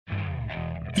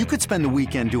You could spend the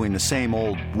weekend doing the same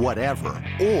old whatever,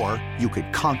 or you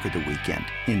could conquer the weekend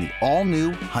in the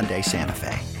all-new Hyundai Santa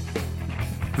Fe.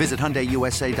 Visit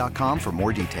HyundaiUSA.com for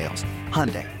more details.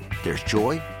 Hyundai, there's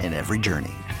joy in every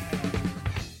journey.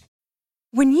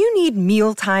 When you need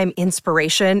mealtime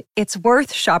inspiration, it's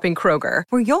worth shopping Kroger,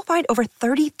 where you'll find over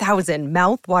 30,000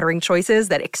 mouth-watering choices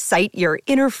that excite your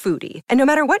inner foodie. And no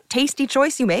matter what tasty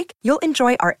choice you make, you'll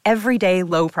enjoy our everyday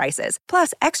low prices,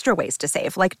 plus extra ways to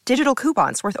save, like digital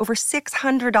coupons worth over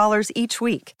 $600 each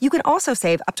week. You can also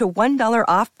save up to $1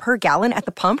 off per gallon at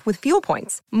the pump with fuel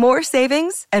points. More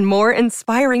savings and more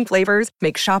inspiring flavors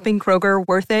make shopping Kroger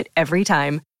worth it every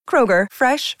time. Kroger,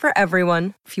 fresh for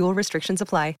everyone. Fuel restrictions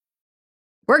apply.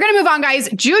 We're going to move on, guys.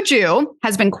 JuJu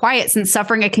has been quiet since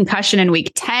suffering a concussion in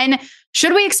week 10.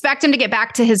 Should we expect him to get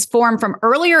back to his form from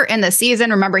earlier in the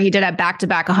season? Remember, he did have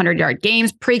back-to-back 100-yard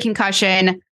games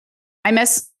pre-concussion. I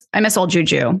miss old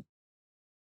JuJu.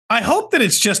 I hope that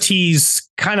it's just he's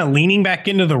kind of leaning back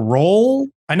into the role.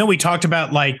 I know we talked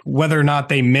about like whether or not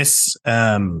they miss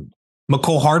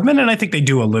McCole Hardman, and I think they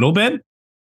do a little bit.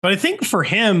 But I think for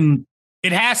him,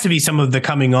 it has to be some of the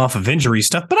coming off of injury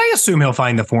stuff. But I assume he'll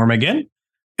find the form again.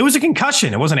 It was a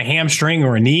concussion. It wasn't a hamstring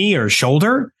or a knee or a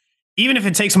shoulder. Even if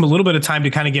it takes him a little bit of time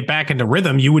to kind of get back into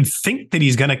rhythm, you would think that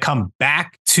he's going to come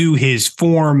back to his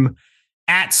form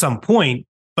at some point.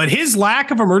 But his lack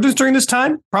of emergence during this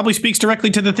time probably speaks directly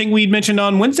to the thing we'd mentioned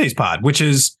on Wednesday's pod, which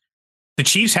is the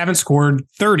Chiefs haven't scored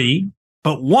 30,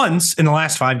 but once in the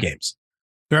last 5 games.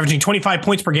 They're averaging 25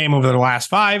 points per game over the last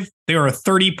 5. They are a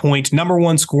 30-point number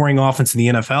 1 scoring offense in the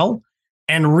NFL.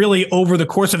 And really, over the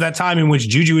course of that time in which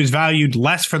JuJu is valued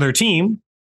less for their team,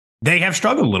 they have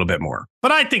struggled a little bit more.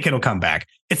 But I think it'll come back.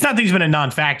 It's not that he's been a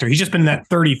non-factor. He's just been in that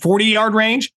 30, 40-yard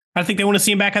range. I think they want to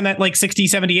see him back on that like 60,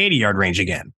 70, 80-yard range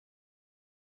again.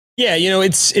 Yeah,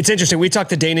 it's interesting. We talked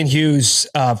to Danon Hughes,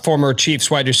 former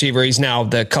Chiefs wide receiver. He's now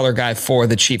the color guy for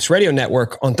the Chiefs radio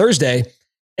network on Thursday.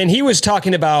 And he was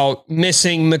talking about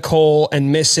missing McCole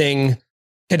and missing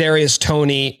Kadarius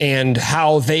Toney and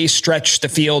how they stretch the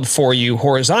field for you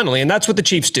horizontally. And that's what the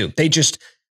Chiefs do.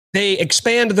 They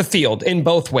expand the field in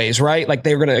both ways, right? Like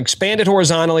they're going to expand it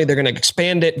horizontally. They're going to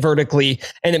expand it vertically.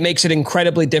 And it makes it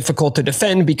incredibly difficult to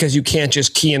defend because you can't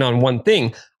just key in on one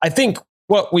thing. I think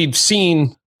what we've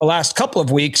seen the last couple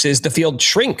of weeks is the field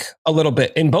shrink a little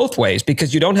bit in both ways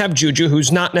because you don't have JuJu,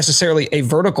 who's not necessarily a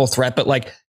vertical threat, but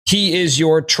like he is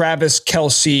your Travis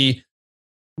Kelce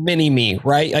mini-me,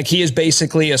 right? Like he is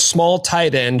basically a small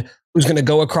tight end who's going to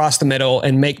go across the middle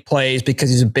and make plays because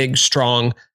he's a big,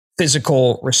 strong,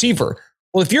 physical receiver.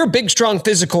 Well, if you're a big, strong,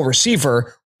 physical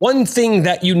receiver, one thing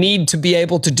that you need to be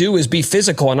able to do is be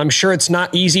physical. And I'm sure it's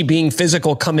not easy being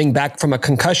physical coming back from a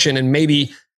concussion and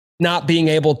maybe not being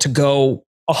able to go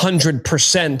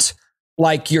 100%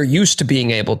 like you're used to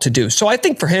being able to do. So I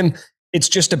think for him, it's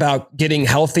just about getting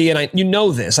healthy. And you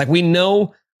know this, like we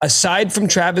know aside from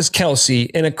Travis Kelce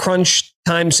in a crunch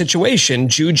time situation,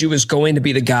 JuJu is going to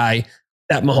be the guy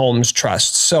that Mahomes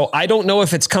trusts. So I don't know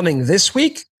if it's coming this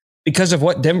week because of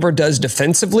what Denver does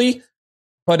defensively.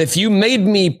 But if you made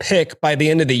me pick by the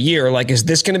end of the year, like, is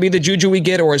this going to be the JuJu we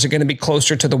get, or is it going to be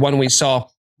closer to the one we saw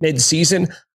mid-season?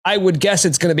 I would guess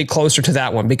it's going to be closer to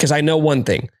that one because I know one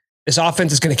thing. This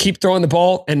offense is going to keep throwing the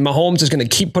ball and Mahomes is going to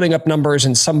keep putting up numbers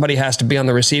and somebody has to be on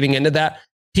the receiving end of that.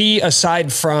 He,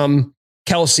 aside from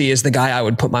Kelce, is the guy I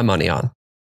would put my money on.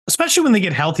 Especially when they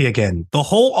get healthy again. The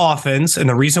whole offense, and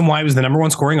the reason why it was the number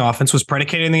 1 scoring offense, was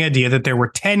predicated on the idea that there were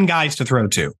 10 guys to throw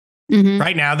to. Mm-hmm.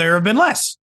 Right now, there have been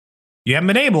less. You haven't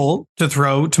been able to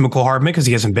throw to McCole Hardman because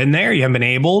he hasn't been there. You haven't been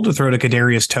able to throw to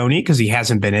Kadarius Toney because he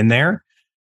hasn't been in there.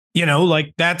 You know,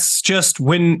 like that's just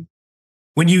when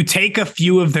you take a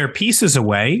few of their pieces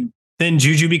away, then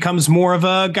JuJu becomes more of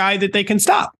a guy that they can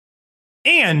stop.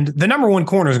 And the number 1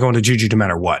 corner is going to JuJu no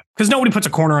matter what, because nobody puts a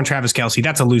corner on Travis Kelce.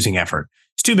 That's a losing effort.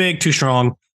 It's too big, too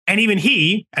strong. And even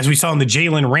he, as we saw in the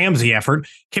Jalen Ramsey effort,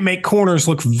 can make corners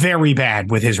look very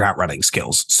bad with his route running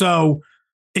skills. So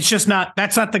it's just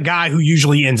that's not the guy who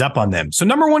usually ends up on them. So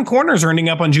number 1 corners are ending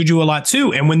up on JuJu a lot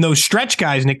too. And when those stretch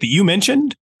guys, Nick, that you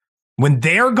mentioned, when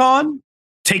they're gone,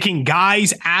 taking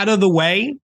guys out of the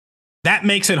way, that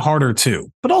makes it harder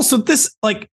too. But also this,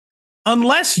 like,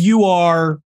 unless you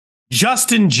are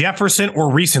Justin Jefferson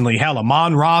or recently, hell,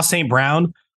 Amon-Ra St.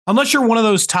 Brown, unless you're one of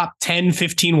those top 10,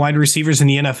 15 wide receivers in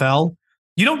the NFL,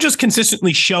 you don't just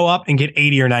consistently show up and get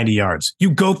 80 or 90 yards. You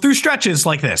go through stretches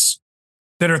like this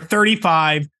that are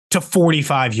 35 to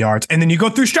 45 yards. And then you go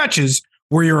through stretches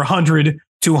where you're 100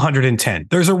 to 110.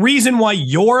 There's a reason why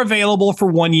you're available for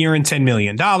 1 year and $10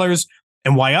 million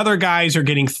and why other guys are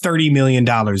getting $30 million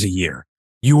a year.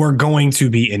 You are going to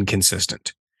be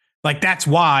inconsistent. Like, that's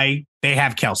why they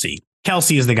have Kelce.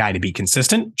 Kelce is the guy to be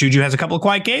consistent. JuJu has a couple of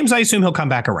quiet games. I assume he'll come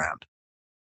back around.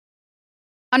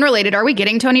 Unrelated, are we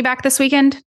getting Tony back this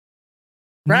weekend?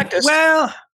 Practice.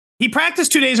 Well, he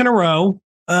practiced 2 days in a row.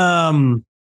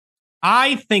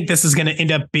 I think this is going to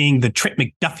end up being the Trent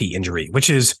McDuffie injury, which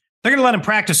is they're going to let him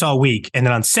practice all week. And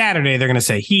then on Saturday, they're going to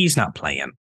say, he's not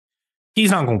playing.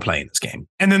 He's not going to play in this game.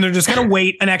 And then they're just going to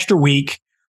wait an extra week.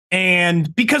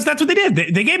 And because that's what they did.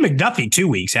 They gave McDuffie 2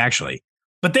 weeks, actually.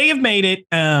 But they have made it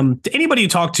to anybody you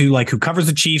talk to, like who covers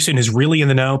the Chiefs and is really in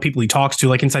the know, people he talks to,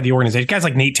 like inside the organization, guys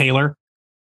like Nate Taylor.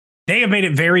 They have made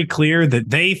it very clear that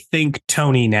they think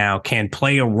Tony now can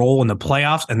play a role in the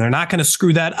playoffs, and they're not going to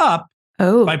screw that up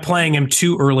by playing him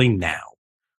too early now,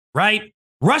 right?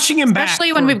 Rushing him back.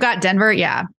 Especially when we've got Denver,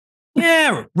 yeah.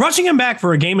 Yeah, rushing him back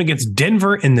for a game against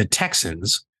Denver and the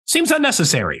Texans seems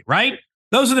unnecessary, right?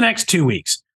 Those are the next 2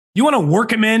 weeks. You want to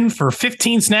work him in for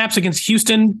 15 snaps against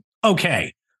Houston?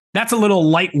 Okay, that's a little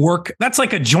light work. That's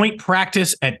like a joint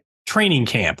practice at training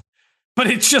camp. But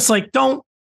it's just like,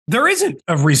 there isn't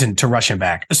a reason to rush him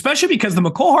back, especially because the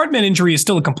McCole Hardman injury is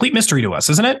still a complete mystery to us,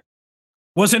 isn't it?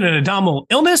 Was it an abdominal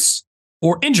illness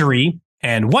or injury?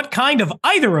 And what kind of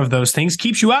either of those things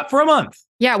keeps you out for a month?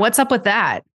 Yeah, what's up with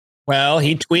that? Well,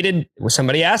 he tweeted,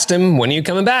 somebody asked him, when are you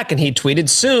coming back? And he tweeted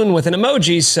soon with an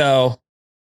emoji. So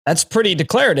that's pretty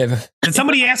declarative. Did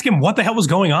somebody ask him what the hell was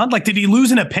going on? Like, did he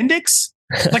lose an appendix?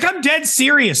 Like, I'm dead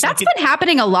serious. That's been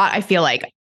happening a lot, I feel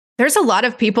like. There's a lot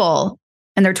of people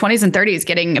in their 20s and 30s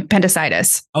getting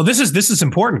appendicitis. Oh, this is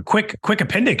important. Quick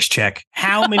appendix check.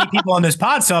 How many people on this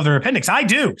pod still have their appendix? I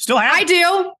do. Still have. I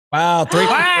do. Wow.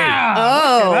 Wow.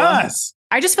 Oh. Look at us.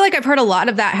 I just feel like I've heard a lot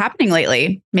of that happening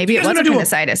lately. Maybe it was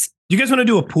appendicitis. You guys want to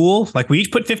do a pool? Like, we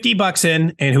each put $50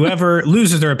 in, and whoever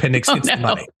loses their appendix gets the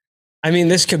money. I mean,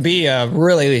 this could be a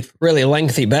really, really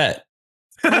lengthy bet.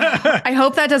 I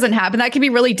hope that doesn't happen. That can be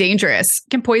really dangerous.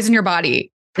 It can poison your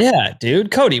body. Yeah,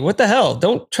 dude. Cody, what the hell?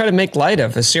 Don't try to make light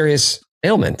of a serious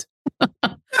ailment.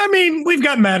 I mean, we've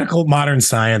got medical modern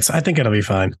science. I think it'll be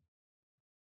fine.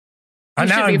 I'm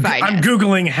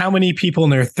Googling how many people in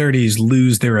their 30s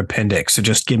lose their appendix. So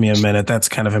just give me a minute. That's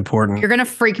kind of important. You're going to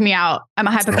freak me out. I'm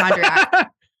a hypochondriac.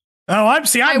 I'm not.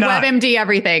 WebMD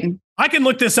everything. I can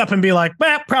look this up and be like,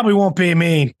 well, probably won't be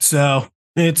me. So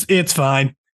it's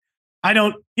fine. I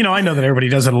know that everybody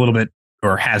does it a little bit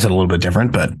or has it a little bit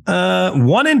different, but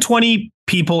 1 in 20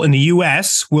 people in the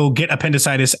US will get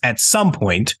appendicitis at some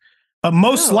point, but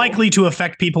most likely to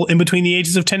affect people in between the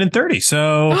ages of 10 and 30.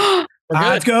 So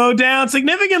odds go down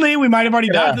significantly. We might have already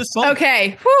died this fall.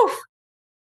 Okay. Whew.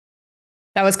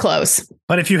 That was close.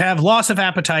 But if you have loss of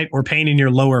appetite or pain in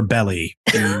your lower belly,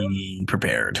 be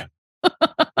prepared.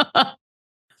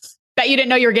 Bet you didn't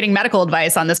know you were getting medical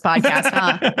advice on this podcast,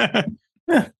 huh?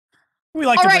 Yeah. We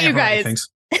like all to right, you guys. Things.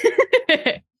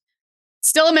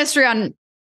 Still a mystery on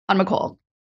McCole.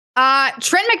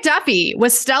 Trent McDuffie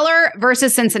was stellar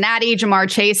versus Cincinnati. Jamar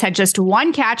Chase had just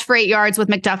 1 catch for 8 yards with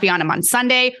McDuffie on him on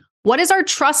Sunday. What is our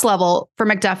trust level for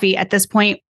McDuffie at this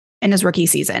point in his rookie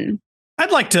season?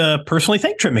 I'd like to personally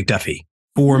thank Trent McDuffie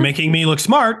for making me look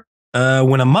smart.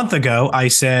 When a month ago, I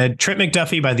said Trent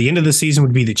McDuffie by the end of the season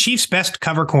would be the Chiefs' best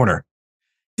cover corner.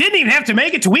 Didn't even have to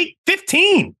make it to week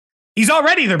 15. He's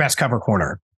already their best cover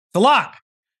corner. It's a lock.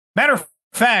 Matter of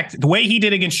fact, the way he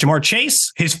did against Jamar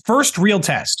Chase, his first real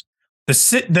test, and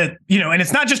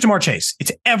it's not just Jamar Chase,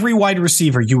 it's every wide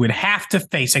receiver you would have to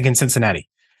face against Cincinnati.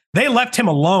 They left him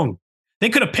alone. They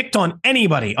could have picked on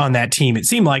anybody on that team, it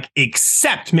seemed like,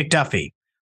 except McDuffie.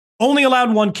 Only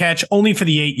allowed 1 catch, only for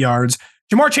the 8 yards.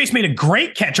 Jamar Chase made a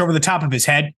great catch over the top of his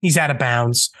head. He's out of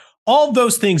bounds. All of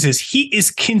those things is he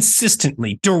is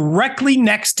consistently directly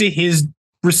next to his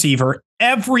receiver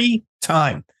every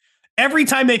time. Every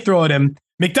time they throw at him,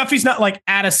 McDuffie's not like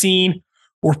at a scene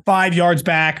or 5 yards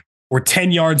back or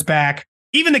 10 yards back.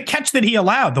 Even the catch that he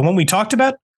allowed, the one we talked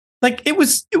about, like it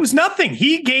was nothing.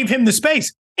 He gave him the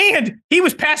space. And he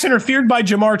was pass interfered by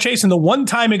Jamar Chase. And the one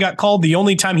time it got called, the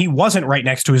only time he wasn't right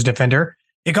next to his defender,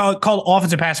 it got called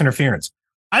offensive pass interference.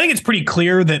 I think it's pretty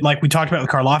clear that, like we talked about with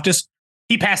Karlaftis,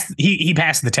 he passed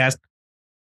the test.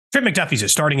 Trent McDuffie's a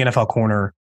starting NFL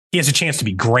corner. He has a chance to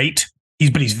be great.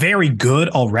 But he's very good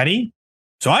already.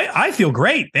 So I feel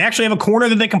great. They actually have a corner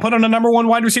that they can put on a number 1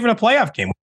 wide receiver in a playoff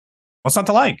game. What's not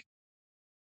to like?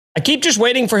 I keep just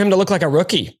waiting for him to look like a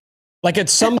rookie. Like at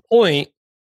some point,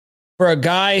 for a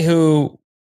guy who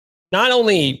not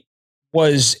only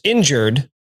was injured,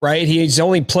 right? He's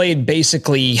only played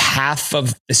basically half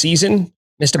of the season,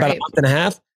 missed about a month and a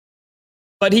half.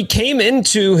 But he came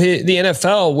into the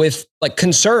NFL with like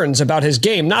concerns about his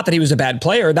game. Not that he was a bad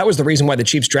player. That was the reason why the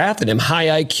Chiefs drafted him.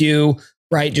 High IQ,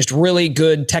 right? Just really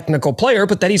good technical player,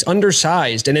 but that he's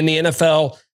undersized. And in the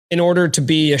NFL, in order to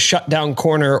be a shutdown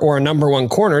corner or a number one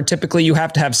corner, typically you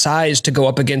have to have size to go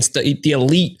up against the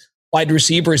elite wide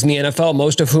receivers in the NFL,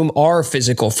 most of whom are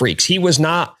physical freaks. He was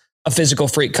not a physical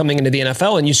freak coming into the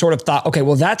NFL. And you sort of thought, okay,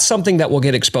 well, that's something that will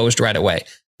get exposed right away.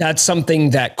 That's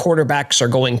something that quarterbacks are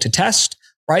going to test,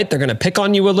 right? They're going to pick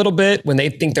on you a little bit when they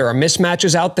think there are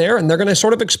mismatches out there, and they're going to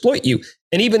sort of exploit you.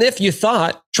 And even if you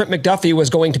thought Trent McDuffie was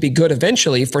going to be good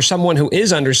eventually, for someone who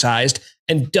is undersized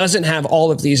and doesn't have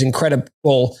all of these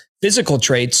incredible physical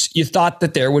traits, you thought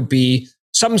that there would be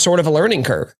some sort of a learning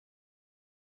curve.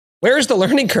 Where's the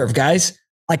learning curve, guys?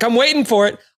 Like, I'm waiting for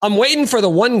it. I'm waiting for the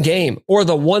one game or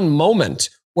the one moment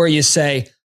where you say,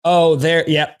 oh, there,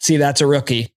 yep, see, that's a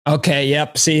rookie. Okay,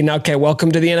 yep, see, okay,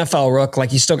 welcome to the NFL, Rook.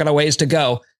 Like, you still got a ways to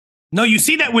go. No, you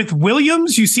see that with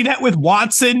Williams, you see that with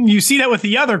Watson, you see that with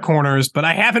the other corners, but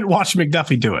I haven't watched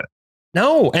McDuffie do it.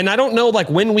 No, and I don't know, like,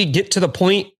 when we get to the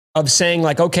point of saying,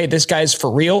 like, okay, this guy's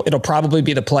for real, it'll probably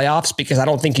be the playoffs, because I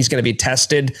don't think he's going to be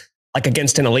tested like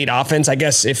against an elite offense. I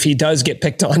guess if he does get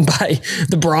picked on by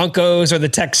the Broncos or the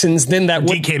Texans, then that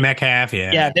would DK Metcalf,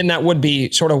 then that would be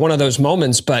sort of one of those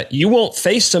moments. But you won't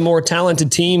face a more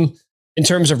talented team in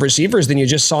terms of receivers than you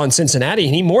just saw in Cincinnati.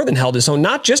 And he more than held his own,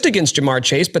 not just against Jamar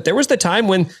Chase, but there was the time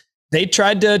when they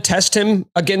tried to test him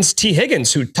against T.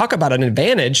 Higgins, who, talk about an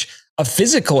advantage, a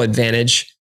physical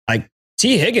advantage. Like,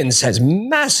 T. Higgins has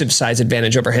massive size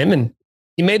advantage over him, and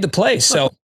he made the play.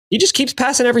 So he just keeps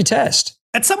passing every test.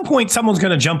 At some point, someone's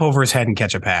going to jump over his head and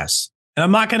catch a pass. And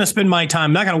I'm not going to spend my time,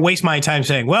 I'm not going to waste my time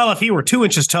saying, well, if he were 2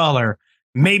 inches taller,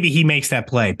 maybe he makes that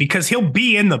play, because he'll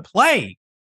be in the play.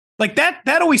 Like,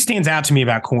 that always stands out to me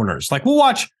about corners. Like, we'll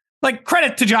watch, like,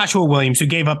 credit to Joshua Williams, who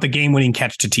gave up the game-winning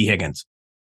catch to T. Higgins.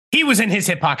 He was in his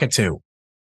hip pocket too.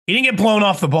 He didn't get blown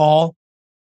off the ball.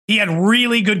 He had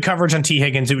really good coverage on T.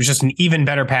 Higgins. It was just an even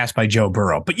better pass by Joe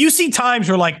Burrow. But you see times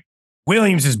where, like,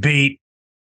 Williams is beat,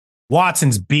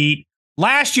 Watson's beat.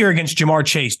 Last year against Jamar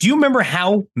Chase, do you remember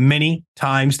how many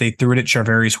times they threw it at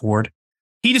Charvarius Ward?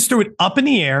 He just threw it up in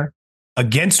the air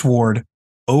against Ward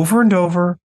over and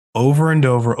over, over and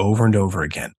over, over and over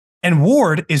again. And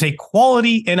Ward is a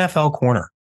quality NFL corner.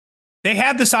 They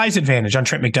had the size advantage on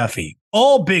Trent McDuffie.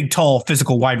 All big, tall,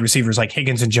 physical wide receivers like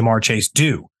Higgins and Jamar Chase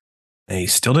do. They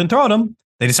still didn't throw at them.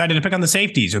 They decided to pick on the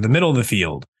safeties or the middle of the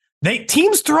field.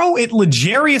 Teams throw at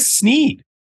L'Jarius Sneed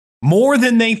more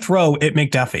than they throw at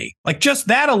McDuffie. Like, just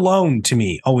that alone to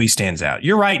me always stands out.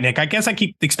 You're right, Nick. I guess I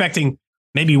keep expecting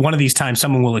maybe one of these times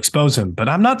someone will expose him, but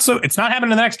it's not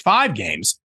happening in the next 5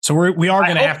 games. So we are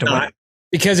going to have to win.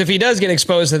 Because if he does get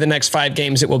exposed to the next 5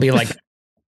 games, it will be like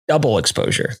double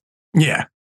exposure. Yeah.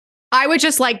 I would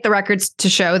just like the records to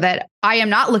show that I am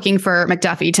not looking for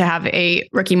McDuffie to have a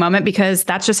rookie moment, because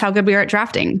that's just how good we are at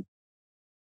drafting.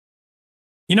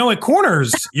 You know, at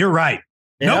corners, you're right.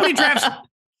 Yeah. Nobody drafts.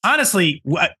 Honestly,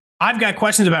 I've got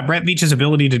questions about Brett Veach's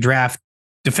ability to draft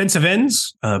defensive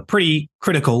ends, a pretty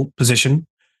critical position.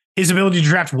 His ability to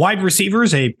draft wide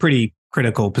receivers, a pretty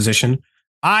critical position.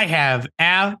 I have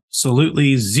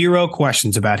absolutely zero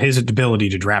questions about his ability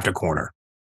to draft a corner.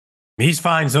 He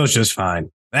finds those just fine.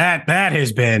 That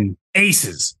has been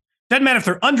aces. Doesn't matter if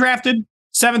they're undrafted,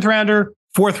 7th rounder,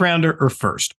 4th rounder, or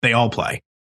 1st. They all play.